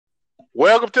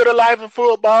Welcome to the Life of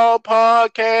Football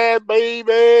Podcast,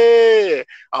 baby.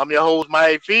 I'm your host,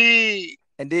 Mike Fee.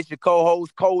 And this your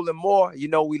co-host Cole and Moore. You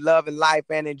know we loving life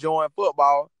and enjoying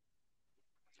football.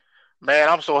 Man,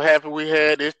 I'm so happy we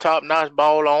had this top-notch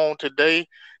ball on today.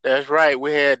 That's right,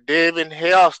 we had Devin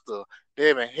Hester.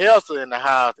 Devin Hester in the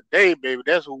house today, baby.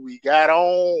 That's who we got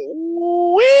on.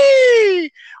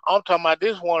 Ooh-wee! I'm talking about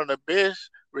this one of the best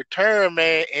return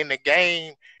man in the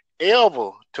game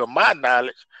ever, to my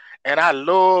knowledge. And I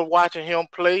love watching him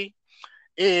play.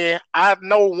 And I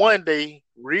know one day,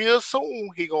 real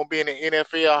soon, he gonna be in the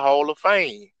NFL Hall of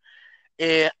Fame.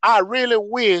 And I really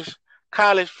wish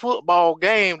college football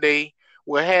game day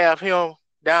will have him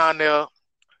down there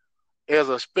as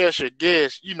a special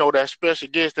guest. You know that special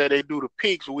guest that they do the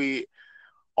picks with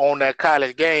on that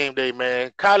college game day,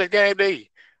 man. College game day.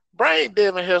 Bring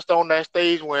Devin Hester on that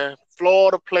stage when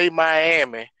Florida play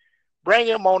Miami. Bring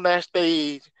him on that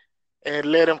stage and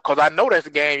let him, cause I know that's the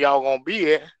game y'all gonna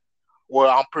be at. Well,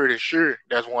 I'm pretty sure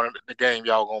that's one of the games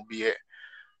y'all gonna be at.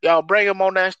 Y'all bring him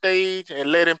on that stage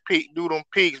and let him do them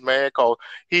picks, man, cause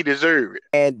he deserve it.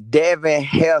 And Devin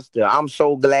Hester, I'm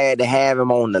so glad to have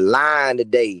him on the line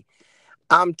today.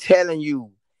 I'm telling you,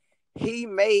 he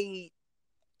made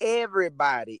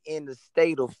everybody in the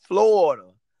state of Florida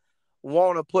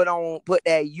want to put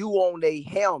that U on their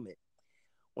helmet.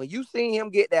 When you see him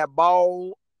get that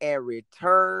ball and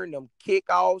return them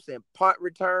kickoffs and punt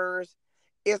returns,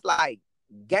 it's like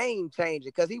game changer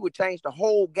because he would change the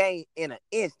whole game in an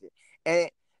instant.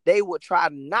 And they would try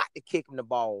not to kick him the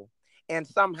ball. And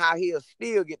somehow he'll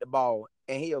still get the ball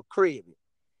and he'll crib it.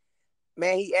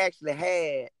 Man, he actually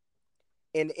had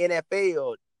in the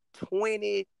NFL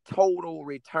 20 total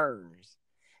returns.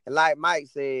 And like Mike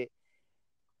said,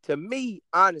 to me,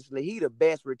 honestly, he the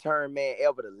best return man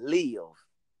ever to live.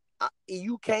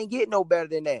 You can't get no better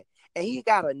than that. And he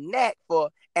got a knack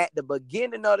for at the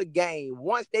beginning of the game,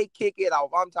 once they kick it off,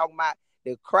 I'm talking about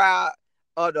the crowd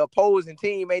of the opposing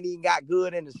team ain't even got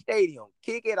good in the stadium.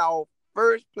 Kick it off,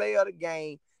 first play of the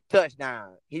game,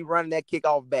 touchdown. He running that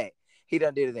kickoff back. He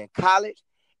done did it in college,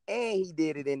 and he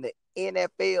did it in the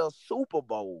NFL Super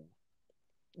Bowl.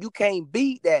 You can't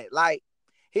beat that. Like,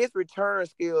 his return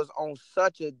skills on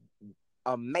such a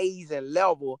amazing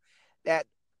level that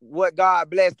what God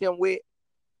blessed him with,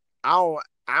 you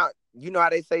know how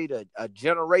they say a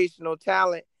generational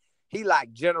talent? He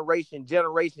like generation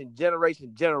talent.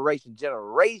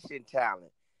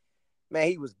 Man,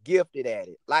 he was gifted at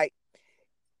it. Like,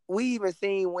 we even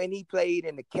seen when he played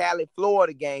in the Cali,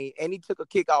 Florida game, and he took a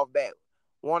kickoff back.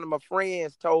 One of my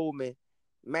friends told me,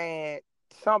 man,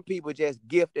 some people just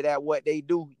gifted at what they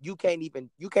do. You can't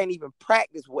even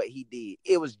practice what he did.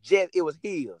 It was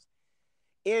his.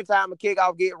 Anytime a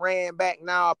kickoff get ran back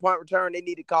now, a punt return, they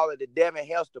need to call it the Devin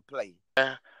Hester play.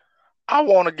 I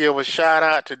want to give a shout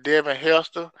out to Devin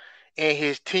Hester and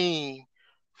his team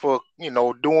for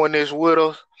doing this with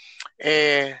us.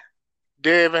 And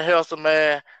Devin Hester,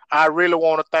 man, I really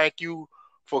want to thank you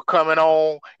for coming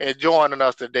on and joining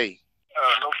us today.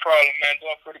 No problem, man.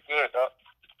 Doing pretty good, dog.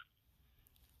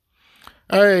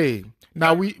 Hey,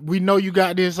 now we know you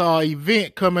got this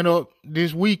event coming up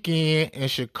this weekend in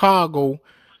Chicago.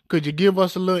 Could you give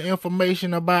us a little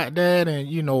information about that and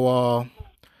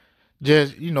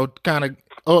just kind of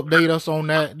update us on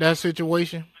that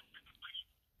situation?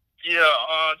 Yeah,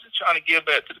 just trying to give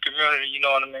back to the community. You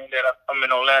know what I mean? That I'm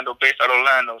in Orlando, based out of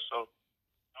Orlando, so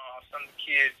some of the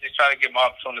kids just trying to get my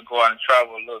opportunity to go out and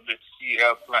travel a little bit, to see an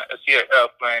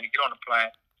airplane, to get on the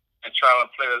plane, and travel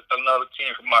and play another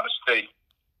team from out of state.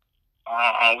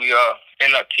 We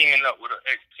end up teaming up with an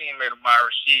ex-teammate of mine,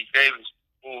 Rashied Davis,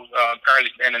 who's currently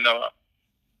standing up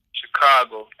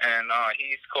Chicago, and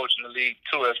he's coaching the league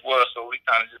too as well. So we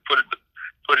kind of just put it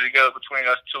together between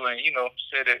us two, and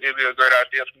said that it'd be a great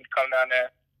idea for me to come down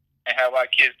there and have our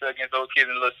kids play against those kids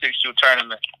in a little 6U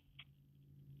tournament.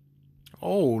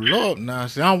 Oh look, now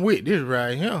see, I'm with this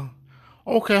right here.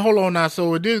 Okay, hold on now.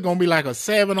 So is this gonna be like a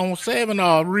 7-on-7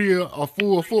 or a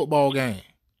full football game?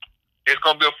 It's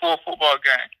gonna be a full football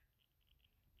game.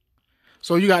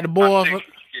 So you got the boy.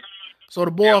 So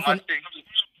the boy from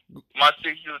my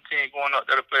 6U team going up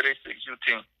there to play their 6U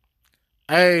team.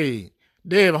 Hey,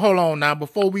 David, hold on now.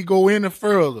 Before we go any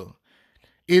further,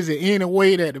 is there any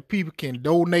way that the people can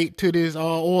donate to this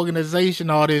organization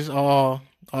or this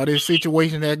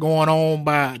situation that's going on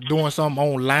by doing something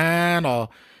online or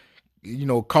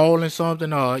calling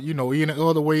something or any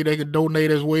other way they could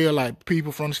donate as well, like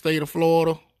people from the state of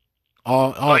Florida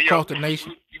or across the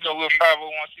nation? We're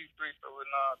 501c3, so we're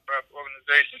not a private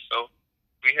organization, so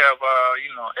we have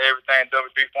everything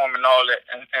W3 form and all that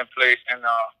in place, and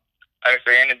like I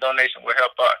say, any donation will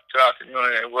help out to our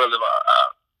community as well as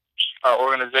our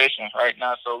organization right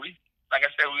now. So we, like I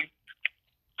said, we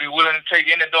willing to take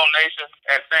any donation.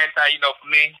 At the same time, for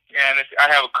me, and I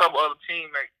have a couple other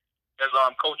teammates that's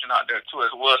coaching out there too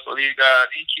as well. So these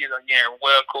kids are getting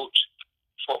well coached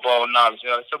football knowledge.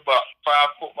 It's about five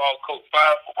football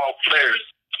players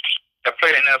that play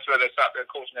in the NFL that's out there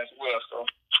coaching as well. So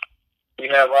we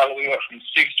have all the way up from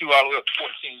 6'2" all the way up to 14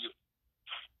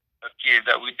 kids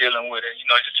that we're dealing with, and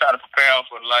just trying to prepare them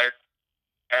for life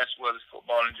as well as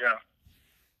football in general.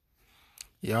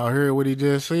 Y'all heard what he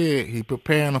just said. He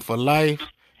preparing them for life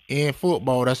in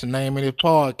football. That's the name of his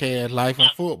podcast, Life in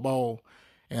Football.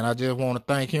 And I just want to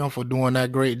thank him for doing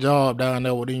that great job down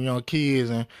there with them young kids.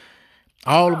 And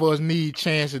all of us need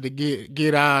chances to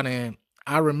get out. And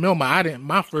I remember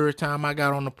my first time I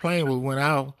got on the plane was when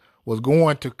I was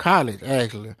going to college,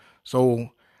 actually. So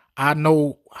I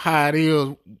know how it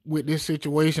is with this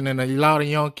situation. And a lot of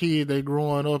young kids, they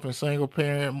growing up in single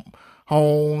parent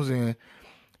homes, and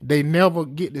they never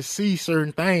get to see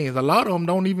certain things. A lot of them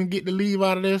don't even get to leave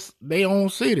out of their own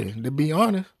city, to be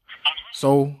honest.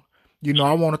 So,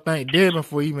 I want to thank Devin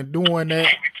for even doing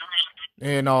that.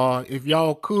 And if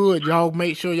y'all could, y'all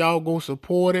make sure y'all go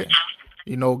support it.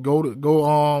 Go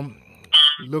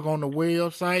look on the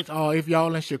websites. If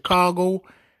y'all in Chicago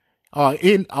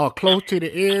or close to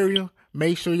the area,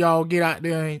 make sure y'all get out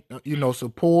there and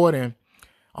support. And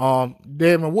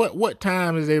Devin, what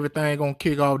time is everything gonna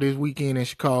kick off this weekend in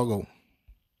Chicago?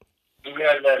 The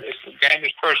game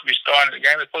is supposed to be starting. The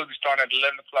game is supposed to be starting at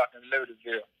 11 o'clock in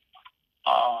Libertyville.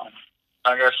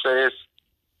 Like I said, it's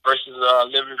versus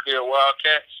Libertyville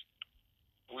Wildcats.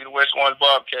 We the West Orange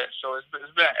Bobcats. So it's been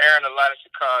airing a lot in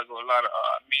Chicago. A lot of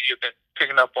media been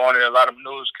picking up on it. A lot of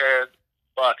newscasts,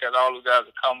 podcasts. All those guys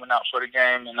are coming out for the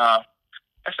game, and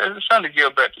it's something to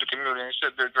give back to the community. It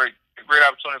should be a great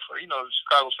opportunity for the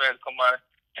Chicago fans to come out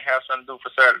and have something to do for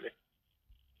Saturday.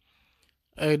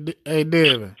 Hey,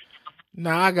 Devin.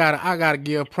 Now I gotta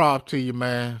give props to you,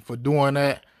 man, for doing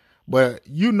that. But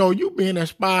you've been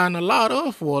inspiring a lot of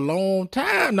us for a long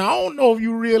time. Now I don't know if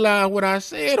you realize what I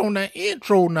said on that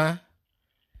intro. Now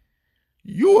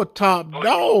you a top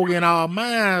dog in our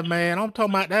minds, man. I'm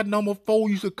talking about that number 4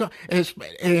 used to come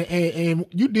and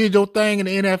you did your thing in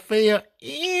the NFL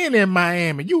and in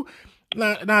Miami.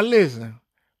 Now listen,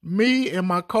 me and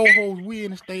my co-host, we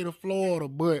in the state of Florida,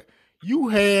 but you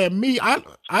had me. I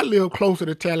live closer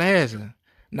to Tallahassee.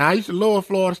 Now I used to love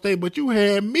Florida State, but you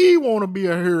had me want to be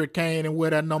a Hurricane and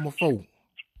wear that number 4.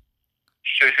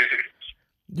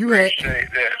 You had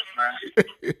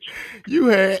you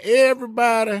had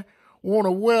everybody want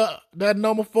to wear that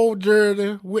number 4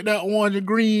 jersey with that orange and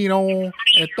green on,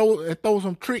 and throw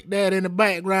some trick dad in the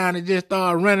background and just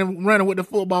start running with the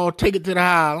football, take it to the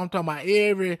house. I'm talking about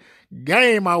every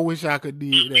game. I wish I could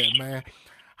do that, man.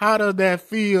 How does that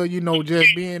feel?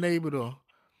 Just being able to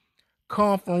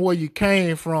come from where you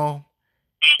came from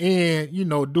and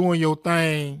doing your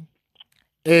thing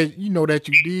as that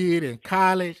you did in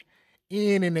college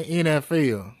and in the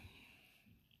NFL.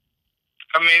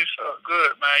 I mean, it's so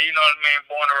good, man. You know what I mean?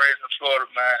 Born and raised in Florida,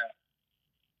 man.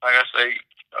 Like I say,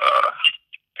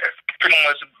 pretty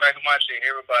much back in my shit,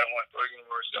 everybody went to the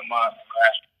University of Miami,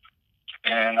 man.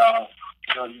 And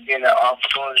you get that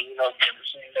opportunity, getting to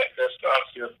see that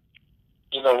scholarship.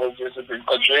 It's just a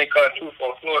dream come true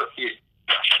for a Florida kid.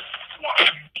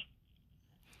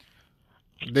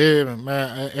 Devin,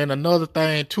 man, and another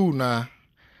thing too. Now,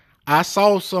 I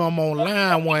saw some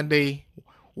online one day.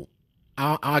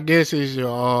 I guess it's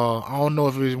your. I don't know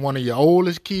if it's one of your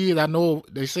oldest kids. I know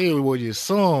they say it was your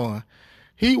son.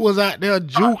 He was out there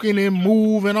juking and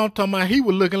moving. I'm talking about he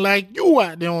was looking like you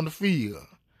out there on the field.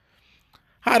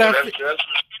 How that? That's my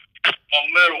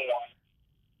middle one.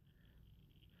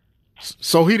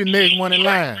 So he the next one in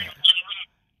line.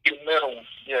 He the middle one.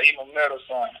 Yeah, he my middle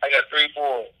son. I got 3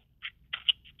 boys.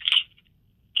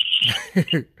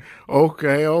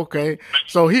 Okay.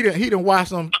 So he done watch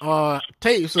some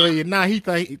tape. So now he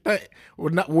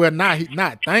now he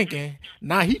not thinking.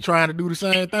 Now he trying to do the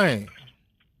same thing.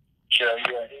 Yeah.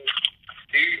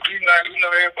 He's not.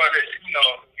 Everybody.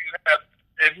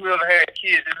 If you ever had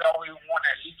kids, there's always one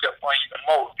that leaks up on you the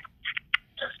most.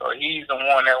 And so he's the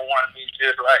one that wanted me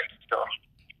just right. So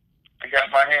I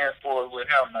got my hands full with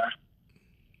him, man.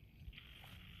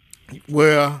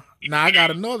 Well, now I got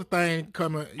another thing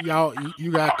coming. Y'all,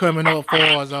 you got coming up for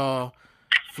us.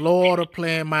 Florida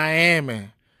playing Miami.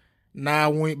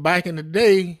 Now, back in the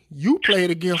day, you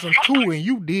played against them too, and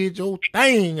you did your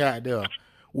thing out there.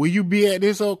 Will you be at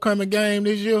this upcoming game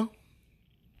this year?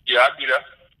 Yeah, I'll be there.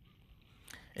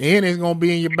 And it's gonna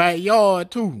be in your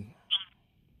backyard too.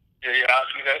 Yeah, I'll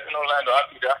be there in Orlando. I'll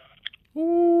be there.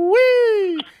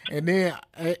 Woo-wee. And then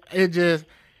it just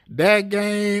that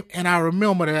game, and I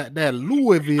remember that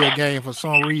Louisville game for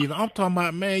some reason. I'm talking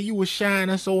about, man, you was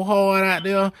shining so hard out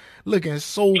there, looking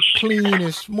so clean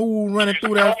and smooth running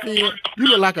through that field. You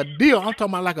look like a deer. I'm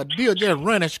talking about like a deer just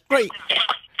running straight.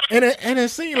 And it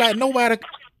seemed like nobody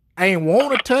ain't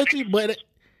want to touch it, but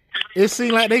it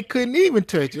seemed like they couldn't even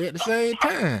touch it at the same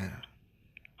time.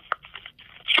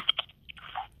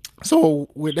 So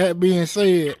with that being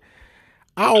said,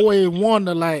 I always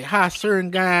wonder like how certain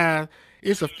guys,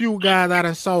 it's a few guys I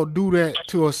done saw do that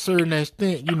to a certain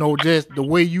extent, you know, just the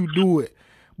way you do it.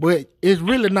 But it's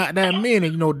really not that many,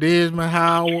 you know, Desmond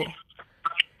Howard.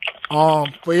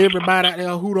 For everybody out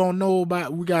there who don't know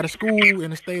about, we got a school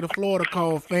in the state of Florida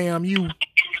called FAMU.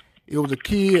 It was a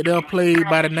kid that played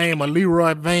by the name of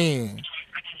Leroy Van.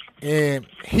 And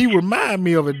he reminded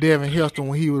me of a Devin Hester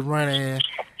when he was running.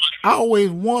 I always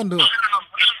wonder,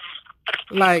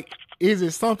 like, is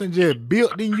it something just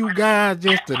built in you guys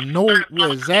just to know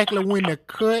exactly when to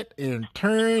cut and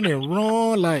turn and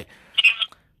run? Like,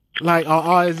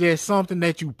 or is it something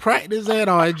that you practice at,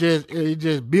 or it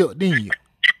just built in you?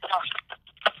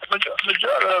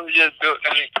 Majority of it just built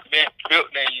in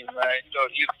you, man. You know,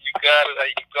 you got it or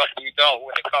you don't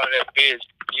when it comes to that bitch.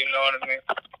 You know what I mean?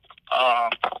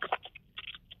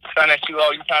 Something that you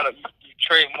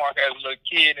trademark as a little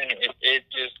kid, and it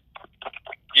just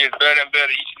gets better and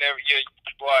better each and every year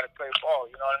you go out and play ball.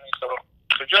 You know what I mean? So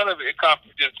majority of it comes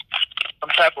from just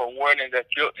some type of awareness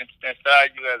that's built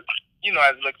inside you as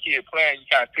a little kid playing. You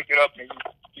kind of pick it up and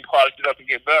you polish it up and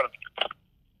get better.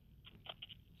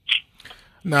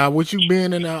 Now, with you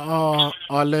being in the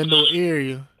Orlando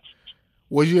area,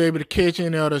 was you able to catch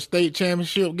any of the state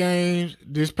championship games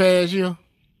this past year?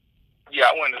 Yeah,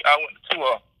 I went to 2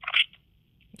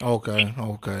 of them.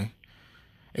 Okay.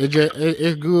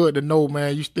 It's good to know,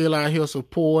 man. You still out here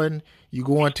supporting. You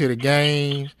going to the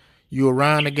games. You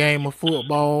around the game of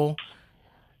football.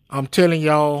 I'm telling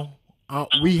y'all,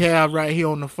 we have right here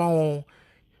on the phone,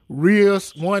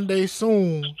 one day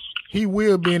soon, he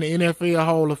will be in the NFL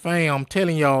Hall of Fame. I'm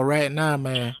telling y'all right now,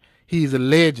 man, he's a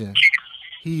legend.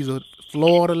 He's a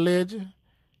Florida legend.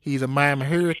 He's a Miami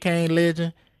Hurricane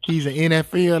legend. He's an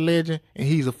NFL legend, and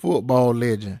he's a football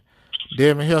legend.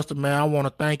 Devin Hester, man, I want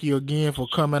to thank you again for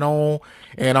coming on,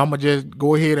 and I'm going to just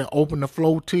go ahead and open the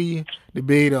floor to you to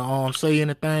be able to say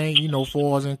anything, you know,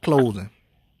 for us in closing.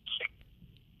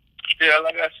 Yeah,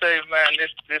 like I say, man,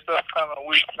 this upcoming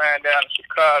week, man, down in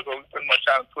Chicago, we pretty much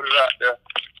trying to put it out there.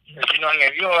 You know what I mean?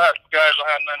 If you guys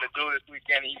don't have nothing to do this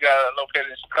weekend and you got it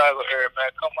located in the Chicago area, man,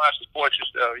 come out and support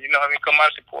yourself. You know what I mean? Come out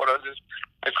and support us.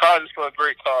 The cause is for a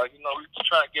great cause. You know, we're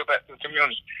just trying to give back to the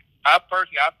community. I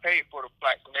paid for the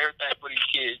flights and everything for these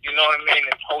kids. You know what I mean?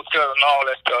 And hotels and all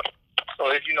that stuff.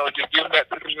 So it's, you know, just give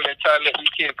back to the community and try to let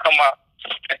these kids come out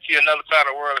and see another side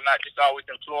of the world and not just always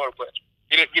in Florida, but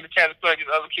get a chance to play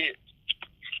against other kids.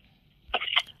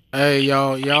 Hey,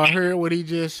 y'all heard what he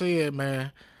just said,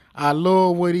 man. I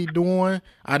love what he doing.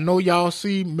 I know y'all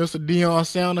see Mr. Deion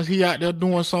Sanders. He out there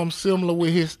doing something similar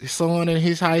with his son and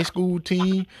his high school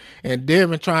team. And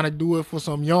Devin trying to do it for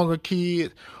some younger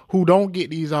kids who don't get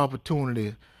these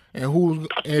opportunities and who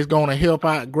is going to help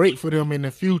out great for them in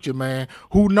the future, man.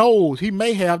 Who knows? He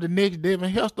may have the next Devin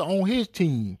Hester on his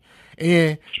team.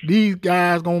 And these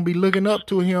guys going to be looking up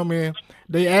to him, and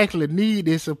they actually need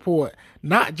this support.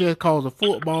 Not just cause of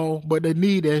football, but they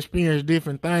need to experience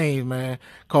different things, man.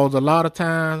 Cause a lot of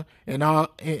times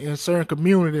in certain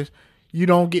communities, you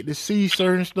don't get to see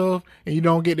certain stuff, and you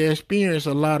don't get to experience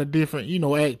a lot of different, you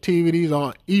know, activities,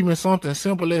 or even something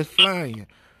simple as flying.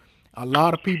 A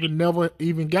lot of people never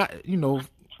even got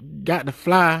to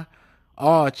fly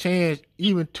or a chance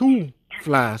even to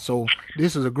fly. So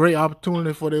this is a great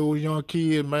opportunity for those young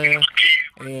kids, man.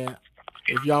 And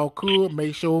if y'all could,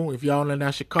 make sure, if y'all in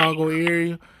that Chicago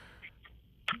area,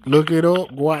 look it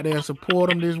up, go out there and support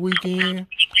them this weekend,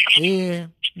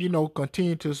 and, you know,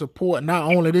 continue to support not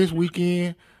only this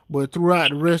weekend, but throughout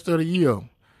the rest of the year.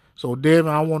 So,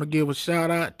 Devin, I want to give a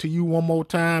shout out to you one more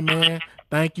time, man.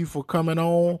 Thank you for coming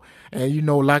on. And, you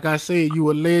know, like I said,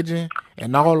 you a legend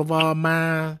in all of our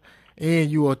minds,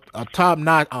 and you a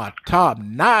top-notch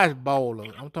bowler.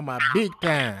 I'm talking about big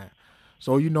time.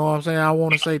 So, you know what I'm saying? I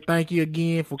want to say thank you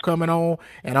again for coming on.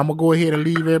 And I'm going to go ahead and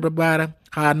leave everybody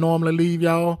how I normally leave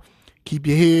y'all. Keep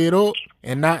your head up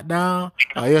and not down,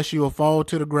 or else you'll fall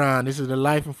to the ground. This is the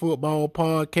Life in Football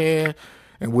podcast,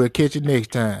 and we'll catch you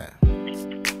next time.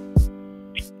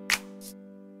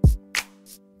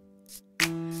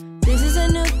 This is a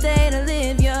new day to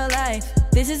live your life.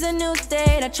 This is a new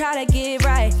day to try to get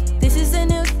right. This This is a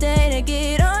new day to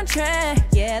get on track.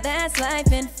 Yeah, that's life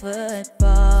in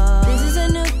football. This is a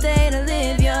new day to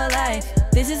live your life.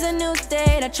 This is a new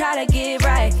day to try to get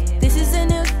right. This is a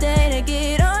new day to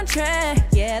get on track.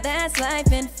 Yeah, that's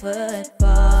life in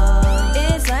football.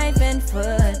 It's life in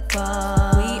football.